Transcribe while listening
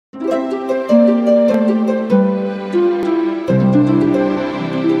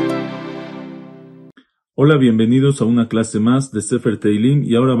Hola, bienvenidos a una clase más de Sefer Tehilim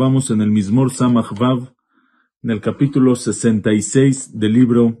y ahora vamos en el Mizmor Samach Vav, en el capítulo 66 del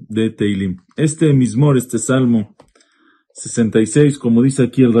libro de Tehilim. Este Mizmor, este Salmo 66, como dice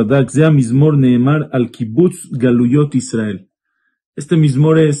aquí el Radak, Zea Mizmor Neemar al Kibbutz Galuyot Israel. Este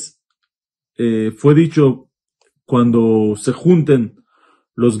Mizmor fue dicho cuando se junten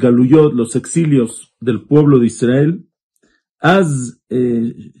los Galuyot, los exilios del pueblo de Israel,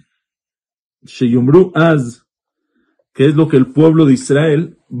 Sheyomru Az, que es lo que el pueblo de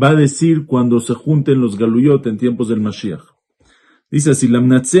Israel va a decir cuando se junten los Galuyot en tiempos del Mashiach. Dice así,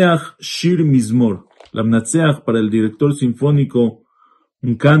 Lamnatseach Shir Mizmor. Lamnatseach para el director sinfónico,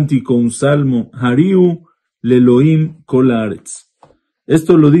 un cántico, un salmo, Hariu Leloim Kol Haaretz.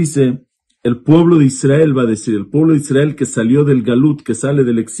 Esto lo dice el pueblo de Israel, va a decir, el pueblo de Israel que salió del Galut, que sale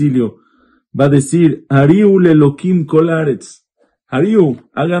del exilio, va a decir, Hariu Lelokim Kol Haaretz. Hariu,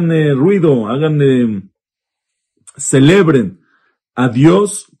 hagan ruido, celebren a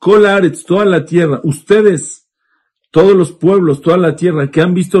Dios, Kol Haaretz, toda la tierra, ustedes, todos los pueblos, toda la tierra, que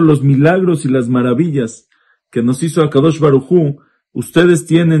han visto los milagros y las maravillas que nos hizo Akadosh Baruj Hu, ustedes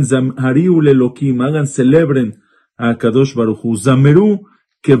tienen Hariu Lelokim, celebren a Akadosh Baruj Hu, Zameru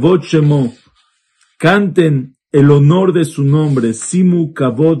Kevod Shemo, canten el honor de su nombre, Simu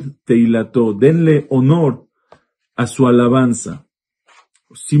Kavod Teilato, denle honor a su alabanza.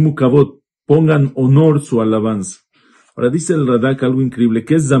 Simu Kavod, pongan honor su alabanza. Ahora dice el Radak algo increíble,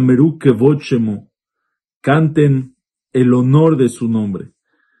 que es Zameru Kevod Shemo, canten el honor de su nombre.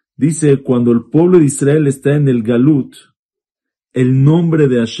 Dice, cuando el pueblo de Israel está en el Galut, el nombre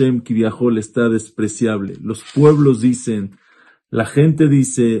de Hashem Kiviyahol está despreciable. Los pueblos dicen, la gente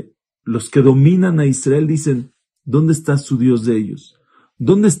dice, los que dominan a Israel dicen, ¿dónde está su Dios de ellos?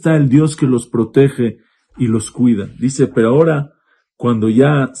 ¿Dónde está el Dios que los protege y los cuida? Dice, pero ahora, cuando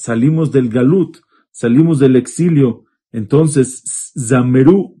ya salimos del Galut, salimos del exilio, entonces,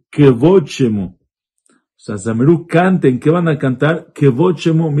 Zameru Kevod Shemo. O sea, Zameru, canten, ¿qué van a cantar? Kevod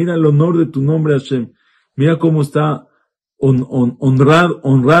Shemo, mira el honor de tu nombre, Hashem. Mira cómo está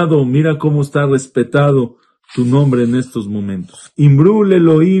honrado, mira cómo está respetado tu nombre en estos momentos. Imbrul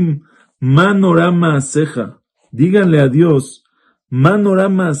Elohim, Manorama Aseja. Díganle a Dios,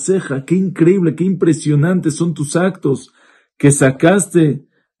 Manorama Aseja, qué increíble, qué impresionantes son tus actos, que sacaste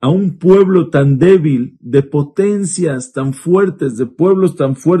a un pueblo tan débil, de potencias tan fuertes, de pueblos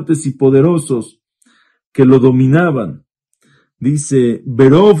tan fuertes y poderosos, que lo dominaban. Dice,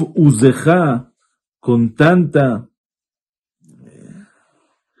 Berov Uzeja, con tanta,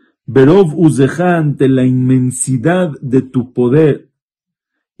 Berov Uzeja, ante la inmensidad de tu poder,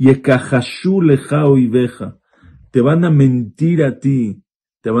 Yekahashu Leja Oiveja, te van a mentir a ti,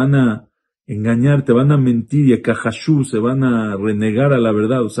 te van a engañar, te van a mentir, Yekahashu, se van a renegar a la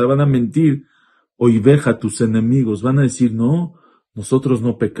verdad, o sea, van a mentir, Oiveja, tus enemigos, van a decir, no, nosotros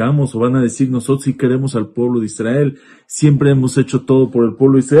no pecamos, o van a decir, nosotros sí queremos al pueblo de Israel, siempre hemos hecho todo por el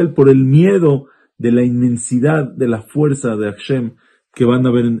pueblo de Israel, por el miedo de la inmensidad, de la fuerza de Hashem, que van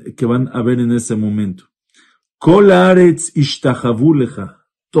a ver en ese momento. Kol haaretz ishtachavu lecha,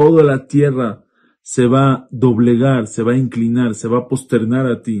 toda la tierra se va a doblegar, se va a inclinar, se va a posternar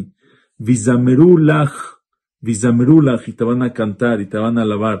a ti. Vizameru lach, y te van a cantar y te van a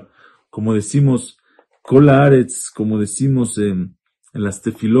alabar. Como decimos, Kol haaretz, como decimos en las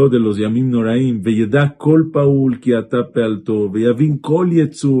tefilot de los Yamim Noraim, Veyeda kol paul ki ata pealto, veyavin kol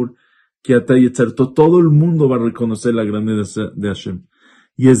yetzur ki ata yetzarto. Todo el mundo va a reconocer la grandeza de Hashem.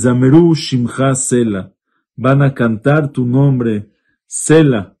 Yezameru shimcha sela, van a cantar tu nombre,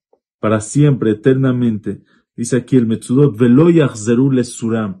 sela, para siempre, eternamente. Dice aquí el Metzudot, Velo yachzeru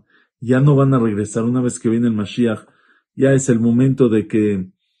lesuram, ya no van a regresar una vez que viene el Mashiach. Ya es el momento de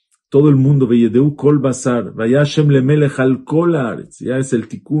que todo el mundo, Veyedeu kol basar, Vayashem lemelech al kol haaretz, ya es el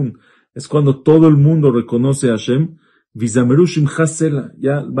tikkun, es cuando todo el mundo reconoce a Hashem, Vizameru shimcha sela,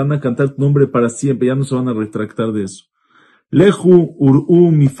 ya van a cantar tu nombre para siempre, ya no se van a retractar de eso. Lehu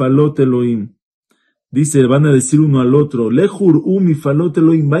ur'u mifalot Elohim, dice, van a decir uno al otro, Lehu ur'u mifalot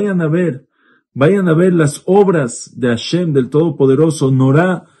Elohim, vayan a ver las obras de Hashem, del Todopoderoso,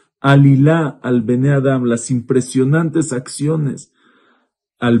 Norá Alilá al Bene Adam, las impresionantes acciones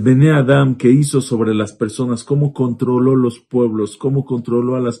al Bene Adam que hizo sobre las personas, cómo controló los pueblos, cómo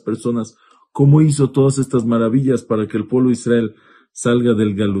controló a las personas, cómo hizo todas estas maravillas para que el pueblo de Israel salga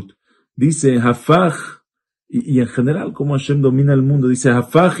del Galut. Dice, Hafaj, y en general cómo Hashem domina el mundo, dice,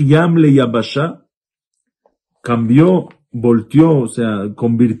 Hafaj Yamle Yabasha, cambió, volteó, o sea,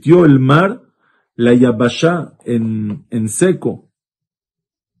 convirtió el mar, la Yabasha, en seco,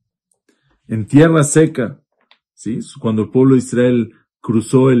 en tierra seca, ¿sí? Cuando el pueblo de Israel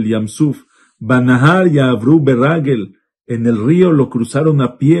cruzó el Yamsuf, Banahar Ya'avru Beragel, en el río lo cruzaron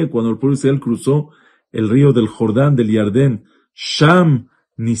a pie, cuando el pueblo de Israel cruzó el río del Jordán, del Yardén. Sham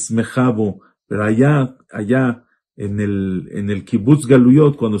Nismejabo, pero allá, en el Kibbutz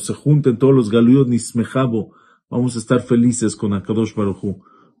Galuyot, cuando se junten todos los Galuyot, Nismejabo, vamos a estar felices con Akadosh Baruj Hu.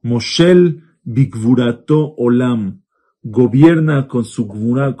 Moshel Bigvurato Olam, gobierna con su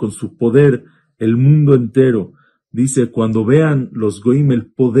gvura, con su poder, el mundo entero. Dice, cuando vean los Goim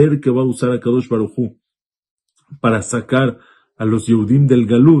el poder que va a usar Akadosh Baruj Hu para sacar a los Yehudim del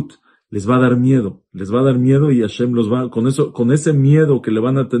Galut, les va a dar miedo y Hashem los va, con ese miedo que le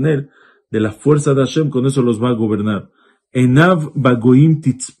van a tener, de la fuerza de Hashem, con eso los va a gobernar. Enav Bagoim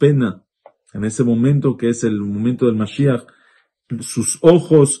Titzpena, en ese momento que es el momento del Mashiach, sus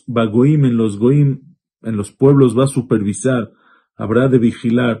ojos Bagoim en los Goim, en los pueblos va a supervisar, habrá de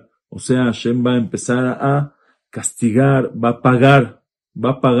vigilar, o sea, Hashem va a empezar a castigar, va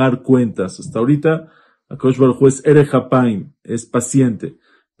a pagar cuentas. Hasta ahorita, Akadosh Baruj Hu es Erech Hapaim, es paciente,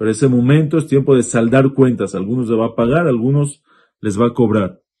 pero ese momento es tiempo de saldar cuentas. Algunos le va a pagar, algunos les va a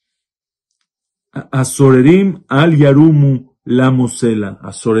cobrar. Asorerim al Yarumu la Mosela.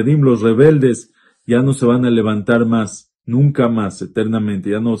 Asorerim, los rebeldes, ya no se van a levantar más, nunca más,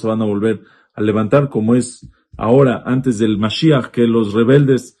 eternamente, ya no se van a volver a levantar como es ahora, antes del Mashiach, que los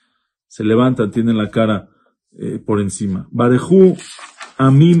rebeldes se levantan, tienen la cara por encima. Barejú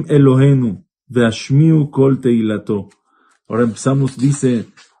Amim Elohenu Veashmiu Kol Teilato. Ahora empezamos, dice,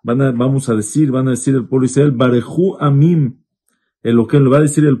 van a decir el pueblo de Israel, Barejú Amim Elohenu, va a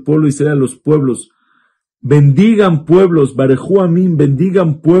decir el pueblo de Israel a los pueblos, bendigan pueblos, Barejú Amim,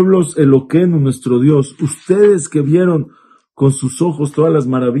 bendigan pueblos Elohenu, nuestro Dios. Ustedes que vieron con sus ojos todas las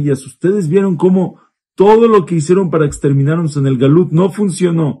maravillas, ustedes vieron cómo todo lo que hicieron para exterminarnos en el Galut no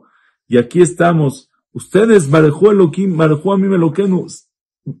funcionó. Y aquí estamos. Ustedes, Barejú Elohim, Barejú Amim Elohenu,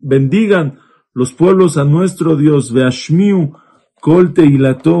 bendigan los pueblos a nuestro Dios, Veashmiu Kol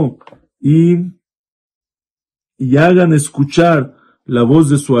Teilato, y hagan escuchar la voz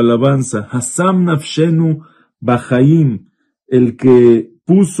de su alabanza. Hasam Nafshenu Bahaim, el que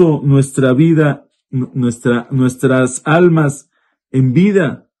puso nuestra vida, nuestras almas en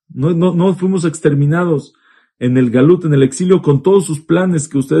vida. No fuimos exterminados en el Galut, en el exilio, con todos sus planes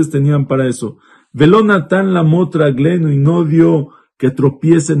que ustedes tenían para eso. Velonatan la motra gleno, y no dio que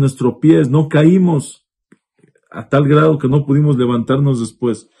tropiece nuestros pies, no caímos a tal grado que no pudimos levantarnos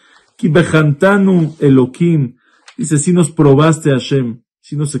después. Ki bejantanu Elohim, dice, si nos probaste Hashem,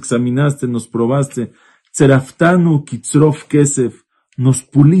 si nos examinaste, nos probaste. Tzeraftanu kitzrof kesef, nos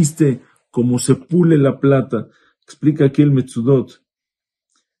puliste como se pule la plata. Explica aquí el Metzudot.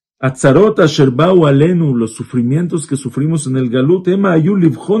 Atzarot asher bau alenu, los sufrimientos que sufrimos en el Galut, ema ayu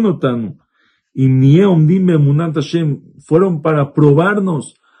livchonotanu, y nie omdim beemunat Hashem, fueron para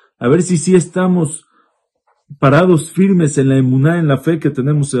probarnos, a ver si sí estamos parados firmes en la emuná, en la fe que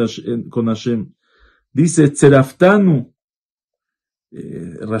tenemos con Hashem. Dice, Tzeraftanu,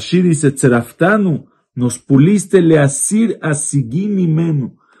 Rashi dice, Tzeraftanu, nos puliste leasir asigim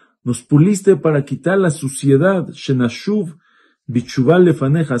imenu, nos puliste para quitar la suciedad, Shenashuv, Bichuvá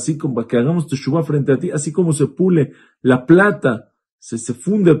lefaneja, así como para que hagamos teshuva frente a ti, así como se pule la plata, se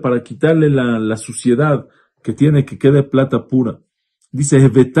funde para quitarle la suciedad que tiene, que quede plata pura. Dice,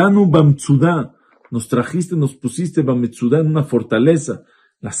 Hevetanu bamtzudá, nos trajiste, nos pusiste bamtzudá en una fortaleza,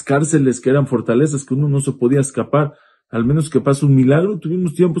 las cárceles que eran fortalezas que uno no se podía escapar, al menos que pase un milagro.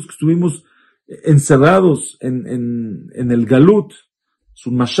 Tuvimos tiempos que estuvimos encerrados en el Galut,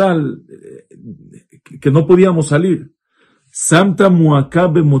 su mashal, que no podíamos salir. Samta muaká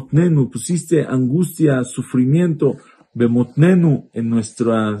bemotnenu, pusiste angustia, sufrimiento, bemotnenu, en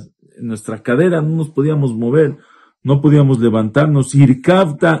nuestra cadera, no nos podíamos mover, no podíamos levantarnos.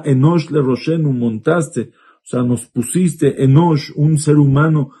 Irkavta enosh le roshenu, montaste, o sea, nos pusiste enosh, un ser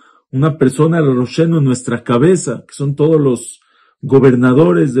humano, una persona le roshenu en nuestra cabeza, que son todos los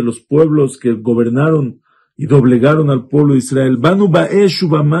gobernadores de los pueblos que gobernaron y doblegaron al pueblo de Israel. Banu ba'eshu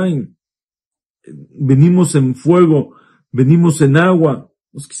ba'maim, venimos en fuego, venimos en agua,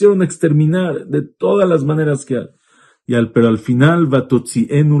 nos quisieron exterminar de todas las maneras que hay. Pero al final,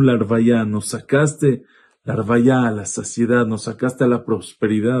 Vatotzienu larvaya, nos sacaste larvaya a la saciedad, nos sacaste a la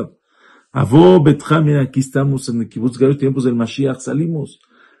prosperidad. Avó betja, mira, aquí estamos en el Kibbutz Galuyot, tiempos del Mashiach, salimos.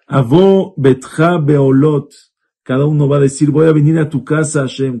 Avó betja beolot, cada uno va a decir, voy a venir a tu casa,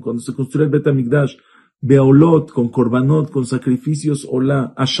 Hashem, cuando se construya el Bet HaMikdash, beolot, con korbanot, con sacrificios,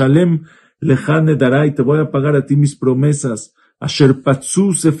 hola, ashalem lejane darai, te voy a pagar a ti mis promesas, asher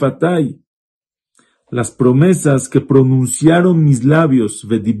patzu sefatai, las promesas que pronunciaron mis labios,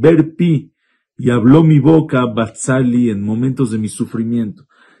 vediber pi, y habló mi boca, batzali, en momentos de mi sufrimiento.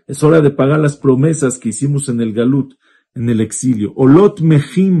 Es hora de pagar las promesas que hicimos en el Galut, en el exilio. Olot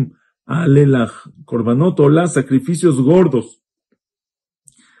mejim alelach, korbanot olá, sacrificios gordos.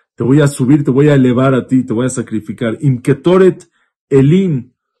 Te voy a subir, te voy a elevar a ti, te voy a sacrificar. Imketoret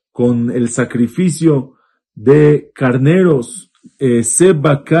elim, con el sacrificio de carneros,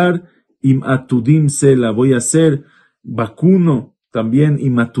 sebakar im atudim sela, voy a hacer vacuno, también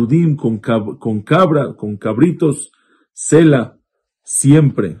im atudim, con cabritos, sela,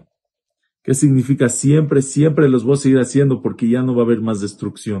 siempre. ¿Qué significa siempre? Siempre los voy a seguir haciendo porque ya no va a haber más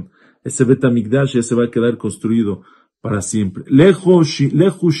destrucción. Ese Bet HaMikdash ya se va a quedar construido para siempre. Leju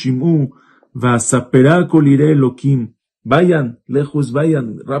shimu vasapera kolire elokim. Vayan, lejos,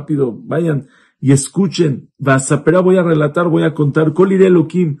 vayan, rápido, vayan y escuchen. Vasapera, voy a relatar, voy a contar. Kolire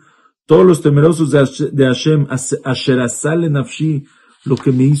elokim. Todos los temerosos de Hashem, asher asale nafshi, lo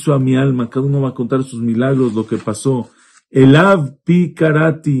que me hizo a mi alma. Cada uno va a contar sus milagros, lo que pasó. Elav pi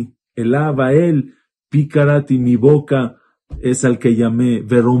karati. Elav a él, pi karati, mi boca es al que llamé.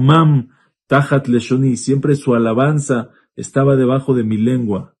 Veromam tajat leshoni, siempre su alabanza estaba debajo de mi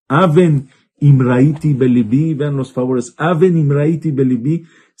lengua. Aven imraiti belibi, vean los favores. Aven imraiti belibi,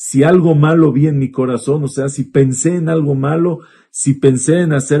 si algo malo vi en mi corazón, o sea, si pensé en algo malo, si pensé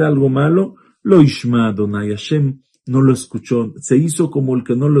en hacer algo malo, lo ishma Adonai, Hashem no lo escuchó, se hizo como el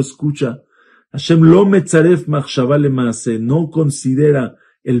que no lo escucha. Hashem lo metzaref machshava lemaase, no considera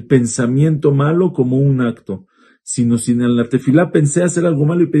el pensamiento malo como un acto, sino si en la tefilá pensé hacer algo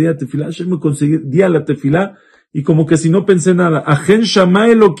malo y pedí a tefilá, Hashem me concedía la tefilá, y como que si no pensé nada, Ajen Shama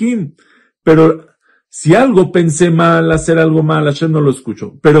Elokim, pero si algo pensé mal, hacer algo mal, Hashem no lo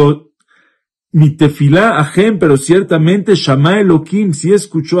escuchó, pero mi tefilá, Ajen, pero ciertamente Shama Elokim, si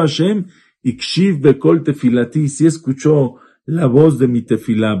escuchó Hashem, Ikshiv Bekol Tefilati, si escuchó la voz de mi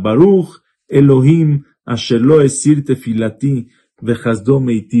tefilá, Baruch Elohim, Asher lo esir tefilati, Vejasdo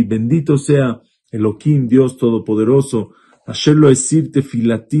meiti, bendito sea Elohim, Dios Todopoderoso, Asher lo esir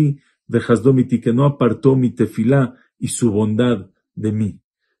tefilati, Vejasdo meiti, que no apartó mi tefilá y su bondad de mí.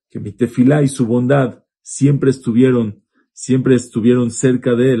 Que mi tefilá y su bondad siempre estuvieron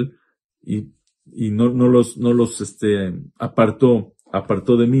cerca de él y no los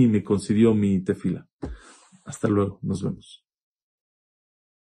apartó de mí y me concedió mi tefilá. Hasta luego, nos vemos.